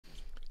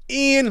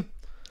Ian.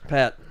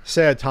 Pat.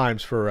 Sad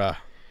times for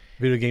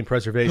video game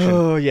preservation.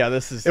 Oh yeah,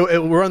 this is.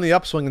 We're on the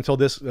upswing until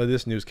this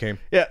news came.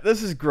 Yeah,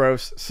 this is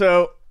gross.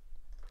 So,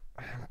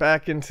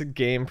 back into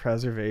game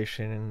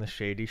preservation and the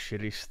shady,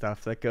 shitty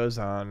stuff that goes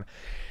on.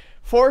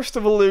 Forest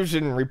of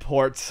Illusion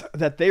reports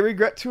that they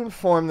regret to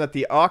inform that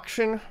the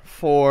auction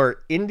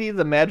for Indy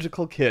the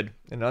Magical Kid,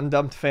 an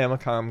undumped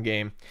Famicom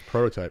game,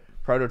 Prototype,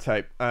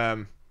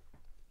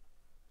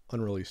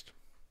 unreleased.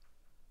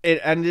 It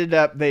ended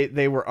up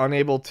they were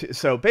unable to.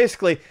 So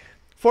basically,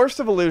 Forest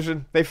of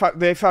Illusion, they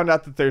found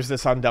out that there's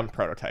this undumped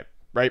prototype,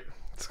 right?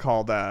 It's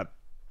called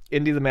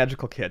Indy the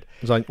Magical Kid.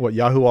 It was on what,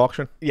 Yahoo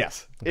auction?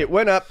 Yes, it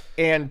went up,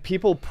 and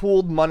people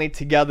pooled money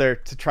together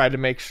to try to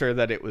make sure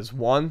that it was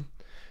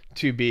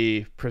to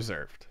be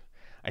preserved.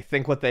 I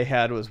think what they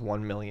had was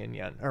 1 million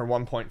yen, or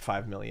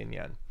 1.5 million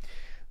yen.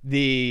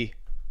 The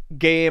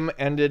game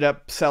ended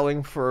up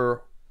selling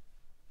for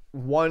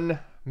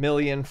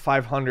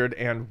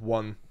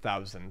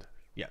 1,501,000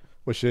 yen.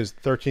 Which is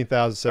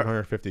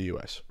 13,750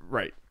 US.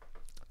 Right.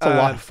 It's a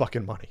lot of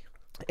fucking money.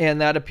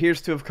 And that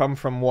appears to have come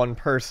from one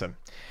person.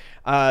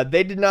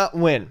 They did not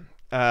win,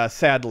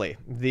 sadly.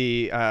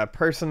 The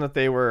person that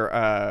they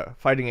were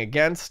fighting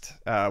against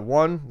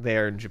won.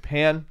 They're in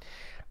Japan.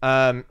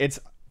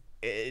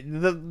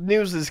 The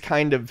news is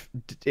kind of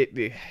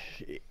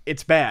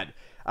it's bad.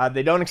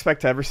 They don't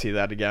expect to ever see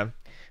that again,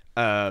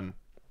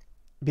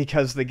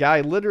 because the guy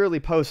literally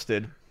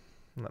posted.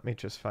 Let me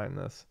just find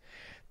this.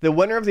 The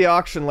winner of the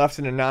auction left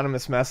an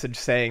anonymous message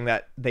saying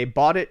that they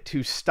bought it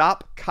to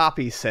stop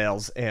copy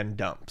sales and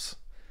dumps,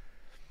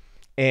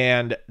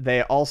 and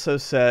they also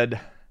said,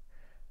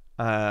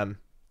 "I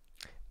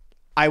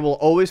will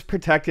always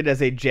protect it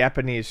as a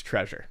Japanese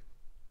treasure."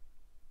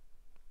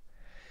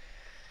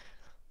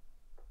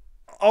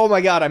 Oh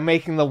my god, I'm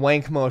making the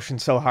wank motion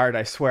so hard,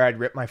 I swear I'd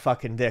rip my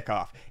fucking dick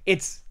off.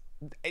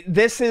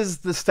 This is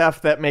the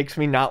stuff that makes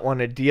me not want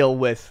to deal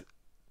with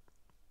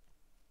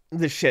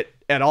the shit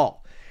at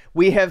all.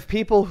 We have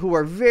people who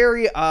are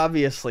very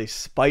obviously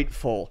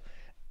spiteful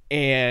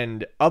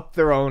and up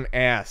their own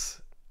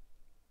ass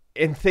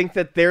and think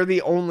that they're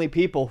the only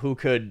people who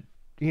could,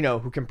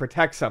 who can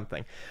protect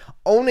something.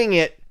 Owning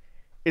it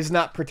is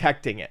not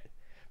protecting it.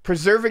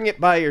 Preserving it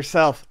by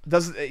yourself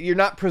you're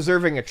not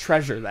preserving a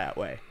treasure that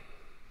way.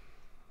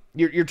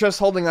 You're just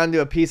holding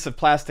onto a piece of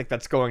plastic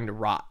that's going to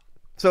rot.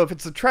 So if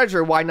it's a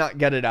treasure, why not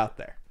get it out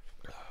there?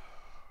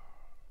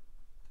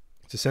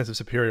 It's a sense of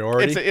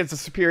superiority. It's a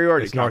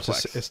superiority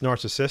complex. It's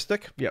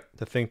narcissistic. Yep.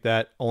 To think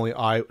that only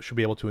I should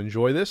be able to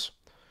enjoy this.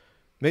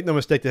 Make no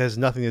mistake, that has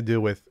nothing to do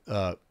with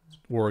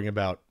worrying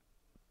about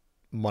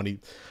money.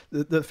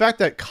 The fact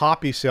that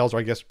copy sales, or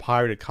I guess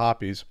pirated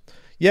copies,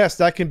 yes,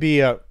 that can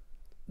be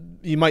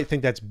you might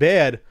think that's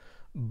bad,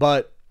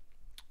 but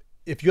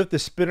if you have to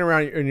spin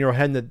around in your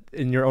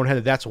own head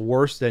that that's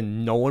worse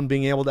than no one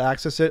being able to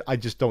access it, I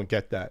just don't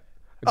get that.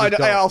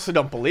 I also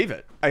don't believe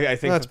it. I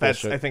think that's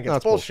bullshit. I think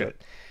it's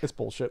bullshit. It's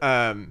bullshit.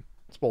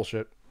 It's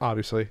bullshit,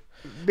 obviously,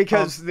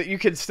 because you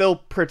could still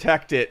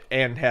protect it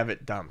and have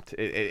it dumped.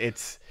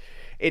 It's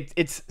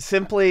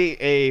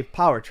simply a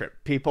power trip.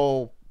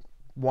 People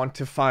want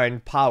to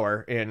find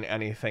power in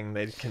anything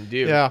they can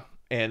do. Yeah.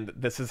 And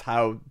this is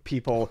how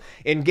people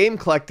in game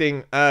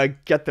collecting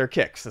get their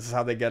kicks. This is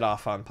how they get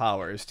off on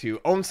power, is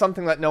to own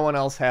something that no one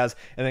else has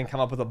and then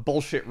come up with a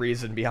bullshit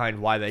reason behind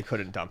why they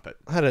couldn't dump it.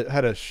 I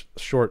had a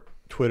short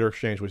Twitter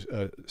exchange with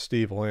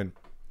Steve Lynn,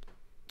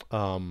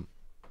 and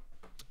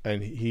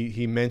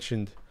he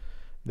mentioned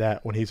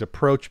that when he's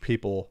approached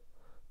people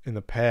in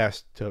the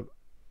past to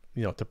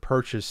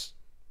purchase,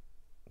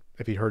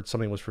 if he heard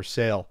something was for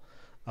sale,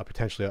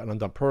 potentially an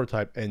undumped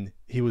prototype, and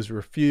he was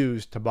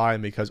refused to buy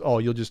them because,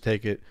 you'll just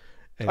take it.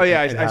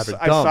 I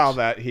saw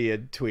that he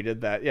had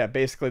tweeted that. Yeah,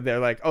 basically they're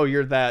like,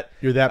 you're that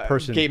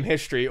person, game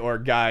history or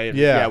guy. And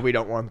yeah, we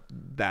don't want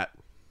that.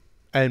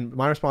 And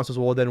my response was,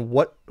 well, then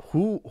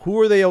who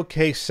are they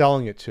okay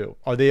selling it to?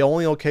 Are they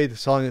only okay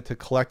selling it to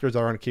collectors that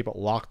are going to keep it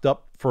locked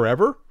up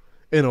forever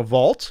in a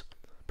vault,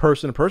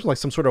 person to person, like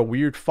some sort of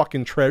weird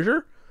fucking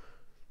treasure?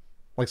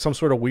 Like some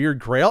sort of weird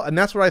grail? And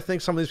that's what I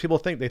think some of these people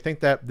think. They think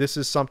that this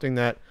is something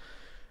that,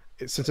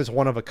 since it's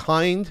one of a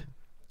kind,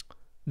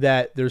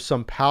 that there's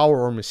some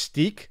power or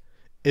mystique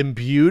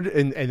imbued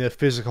in a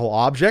physical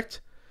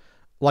object.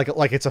 Like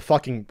it's a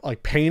fucking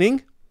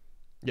painting.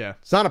 Yeah.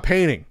 It's not a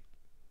painting.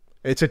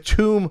 It's a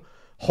tomb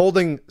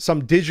holding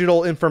some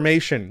digital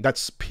information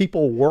that's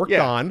people worked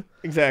on.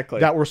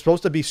 Exactly. That were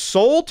supposed to be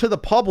sold to the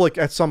public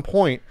at some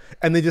point,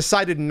 and they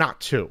decided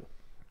not to.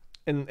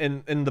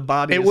 And the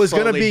body is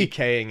slowly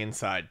decaying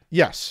inside.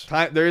 Yes.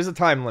 There is a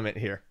time limit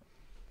here.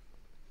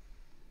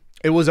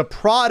 It was a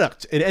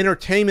product, an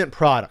entertainment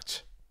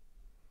product,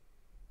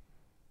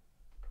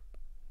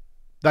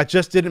 that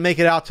just didn't make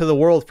it out to the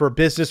world for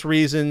business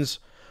reasons,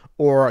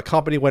 or a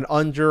company went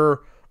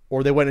under,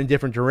 or they went in a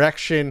different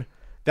direction.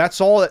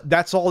 That's all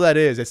that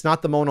is. It's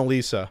not the Mona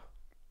Lisa.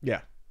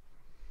 Yeah.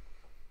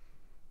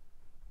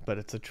 But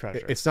it's a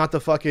treasure. It's not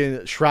the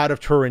fucking Shroud of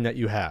Turin that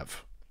you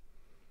have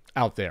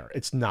out there.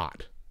 It's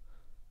not.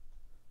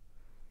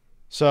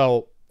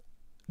 So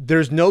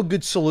there's no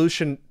good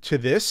solution to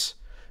this.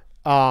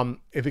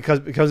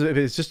 Because if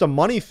it's just a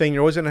money thing,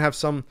 you're always going to have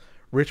some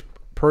rich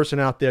person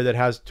out there that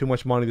has too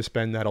much money to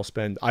spend that'll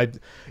spend.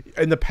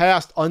 In the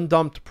past,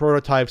 undumped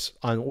prototypes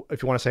on,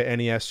 if you want to say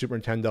NES, Super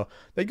Nintendo,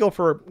 they go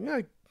for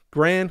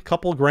grand,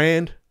 couple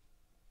grand.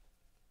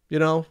 You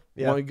know,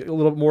 Yeah. a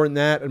little more than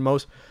that, and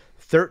most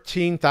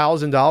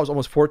 $13,000,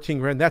 almost 14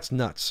 grand. That's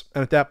nuts.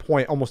 And at that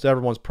point, almost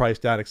everyone's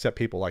priced out except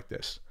people like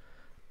this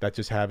that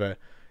just have a,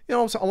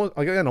 almost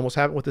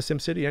happened with the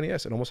SimCity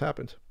NES. It almost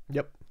happened.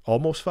 Yep.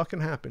 Almost fucking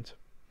happened.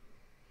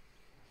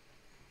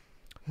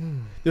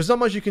 There's not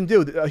much you can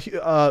do.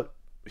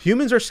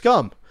 Humans are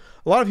scum.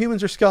 A lot of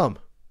humans are scum.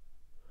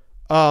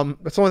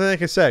 That's the only thing I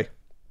can say.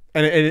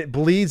 And it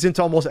bleeds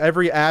into almost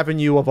every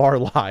avenue of our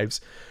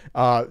lives.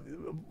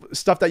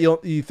 Stuff that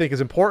you think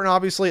is important,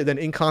 obviously, and then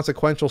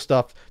inconsequential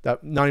stuff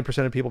that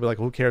 90% of people be like,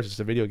 well, who cares? It's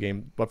a video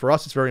game. But for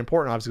us, it's very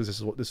important, obviously,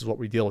 because this is what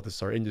we deal with. This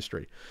is our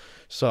industry.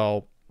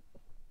 So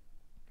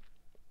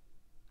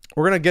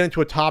we're going to get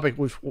into a topic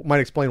which might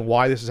explain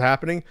why this is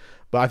happening.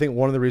 But I think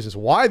one of the reasons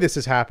why this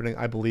is happening,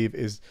 I believe,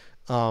 is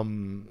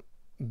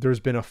there's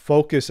been a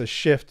focus, a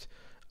shift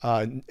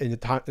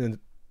in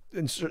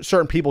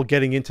certain people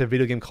getting into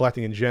video game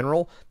collecting in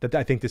general that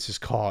I think this has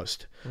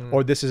caused,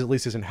 or this is at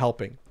least isn't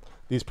helping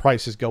these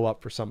prices go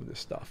up for some of this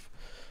stuff.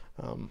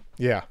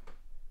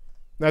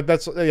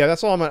 That's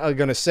all I'm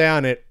going to say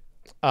on it.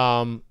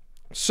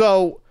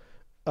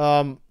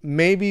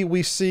 Maybe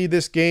we see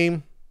this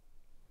game,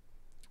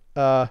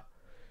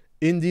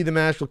 Indy the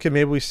Magical Kid,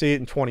 maybe we see it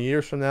in 20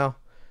 years from now.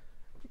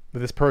 But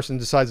this person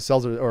decides to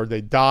sell it, or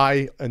they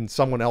die and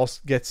someone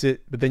else gets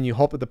it. But then you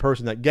hope that the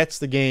person that gets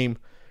the game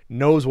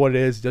knows what it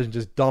is, doesn't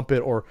just dump it,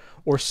 or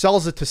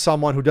sells it to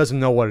someone who doesn't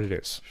know what it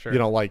is. Sure. You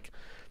know, like.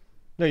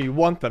 No, you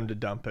want them to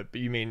dump it,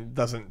 but you mean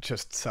doesn't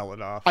just sell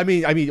it off. I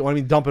mean,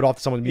 dump it off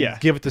to someone. Yeah.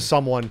 Give it to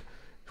someone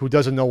who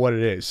doesn't know what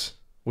it is,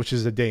 which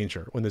is a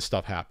danger when this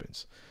stuff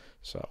happens.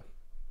 So,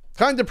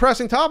 kind of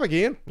depressing topic,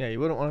 Ian. Yeah, you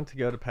wouldn't want it to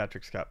go to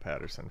Patrick Scott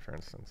Patterson, for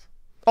instance.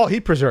 Oh,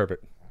 he'd preserve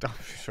it. Oh,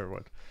 sure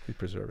would. He'd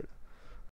preserve it.